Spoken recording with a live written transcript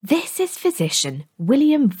This is physician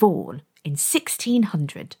William Vaughan in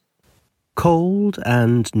 1600. Cold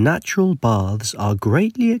and natural baths are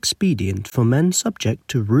greatly expedient for men subject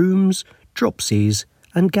to rheums, dropsies,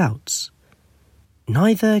 and gouts.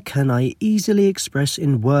 Neither can I easily express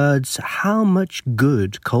in words how much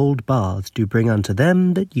good cold baths do bring unto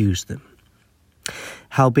them that use them.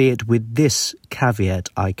 Howbeit with this caveat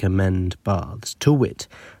I commend baths, to wit,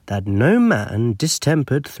 that no man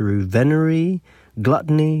distempered through venery,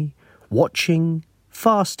 gluttony, watching,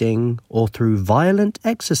 fasting, or through violent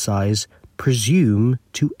exercise presume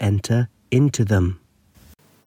to enter into them.